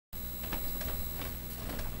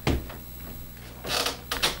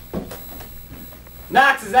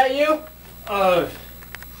Knox, is that you?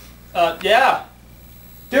 Yeah.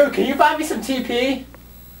 Dude, can you find me some TP?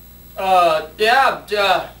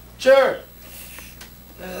 Yeah, sure.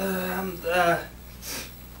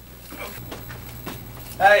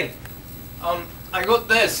 Hey, I got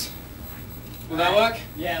this. Will that work?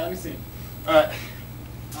 Yeah, let me see. Alright.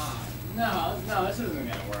 Oh, no, this isn't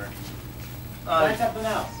gonna work. Try something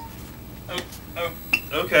else.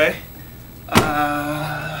 Okay.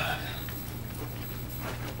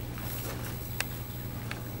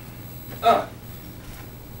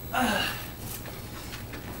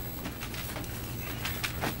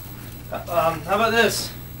 How about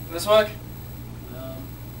this? Will this work?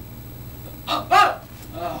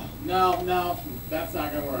 Oh, no, that's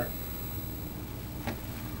not gonna work.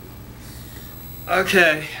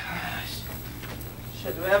 Okay.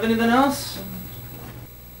 Shit, do we have anything else?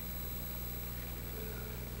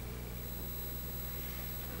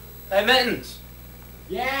 Hey, Mittens.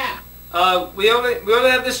 Yeah. We only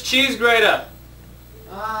have this cheese grater.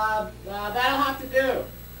 That'll have to do.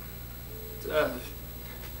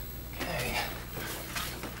 Okay.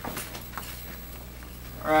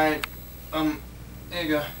 Alright, there you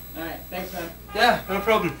go. Alright, thanks, man. Yeah, no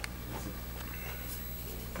problem.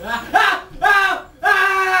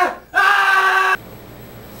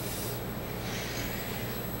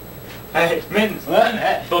 Hey, Mittens, what?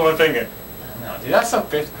 Hey. Pull my finger. No, dude, that's so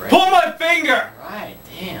 5th grade. Pull my finger! Right,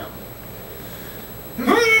 damn. Dude.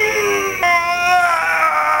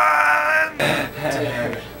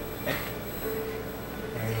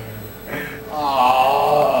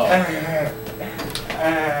 Oh.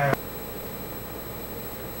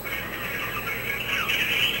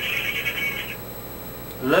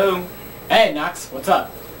 Hello? Hey, Knox, what's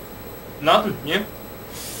up? Nothing. You?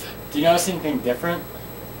 Do you notice anything different?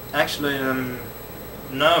 Actually,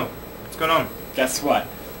 no. What's going on? Guess what?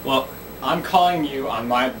 What? I'm calling you on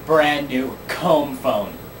my brand new comb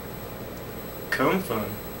phone. Comb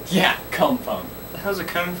phone? Yeah, comb phone. What the hell's a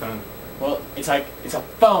comb phone? Well, it's a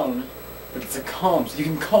phone, but it's a comb, so you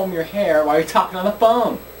can comb your hair while you're talking on the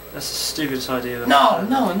phone. That's the stupidest idea. No.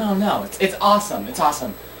 It's awesome. It's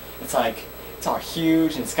awesome. It's like, it's all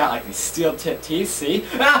huge and it's got like these steel-tipped teeth, see?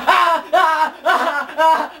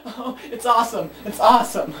 Oh, it's awesome. It's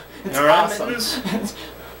awesome. It's You alright, awesome. Mittens?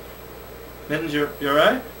 Mittens, you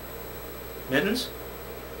alright? Mittens?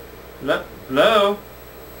 Hello?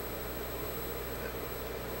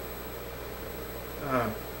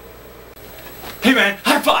 Oh. Hey man,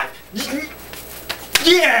 high five!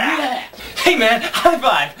 Yeah! Hey man, high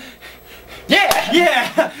five! Yeah!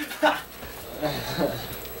 Yeah!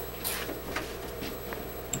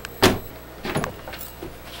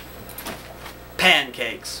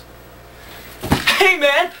 Pancakes. Hey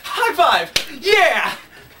man, high five! Yeah!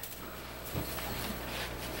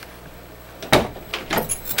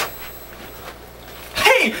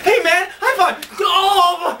 Hey man, high five!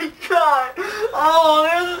 Oh my god!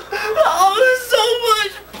 There's so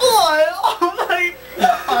much blood! Oh my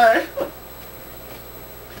god!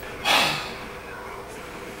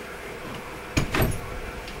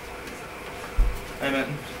 Hey man.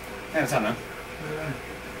 Hey, what's up, man?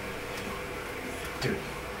 Dude, I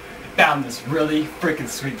found this really freaking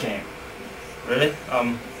sweet game. Really?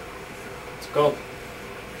 It's called.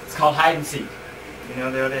 It's called hide and seek. You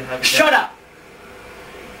know they already have. Shut up!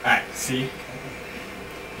 Alright, see?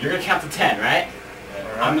 You're gonna count to 10, right?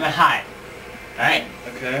 Alright. I'm gonna hide. Alright?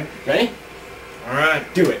 Okay. Ready?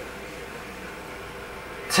 Alright. Do it.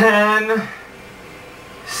 10,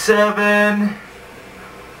 7,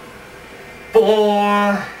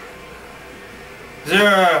 4,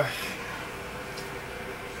 0.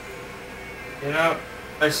 You know,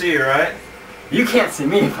 I see you, right? You can't see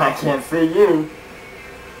me if I can't see you.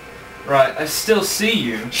 Right, I still see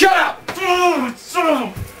you. Shut up! Oh, son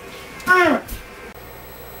of a...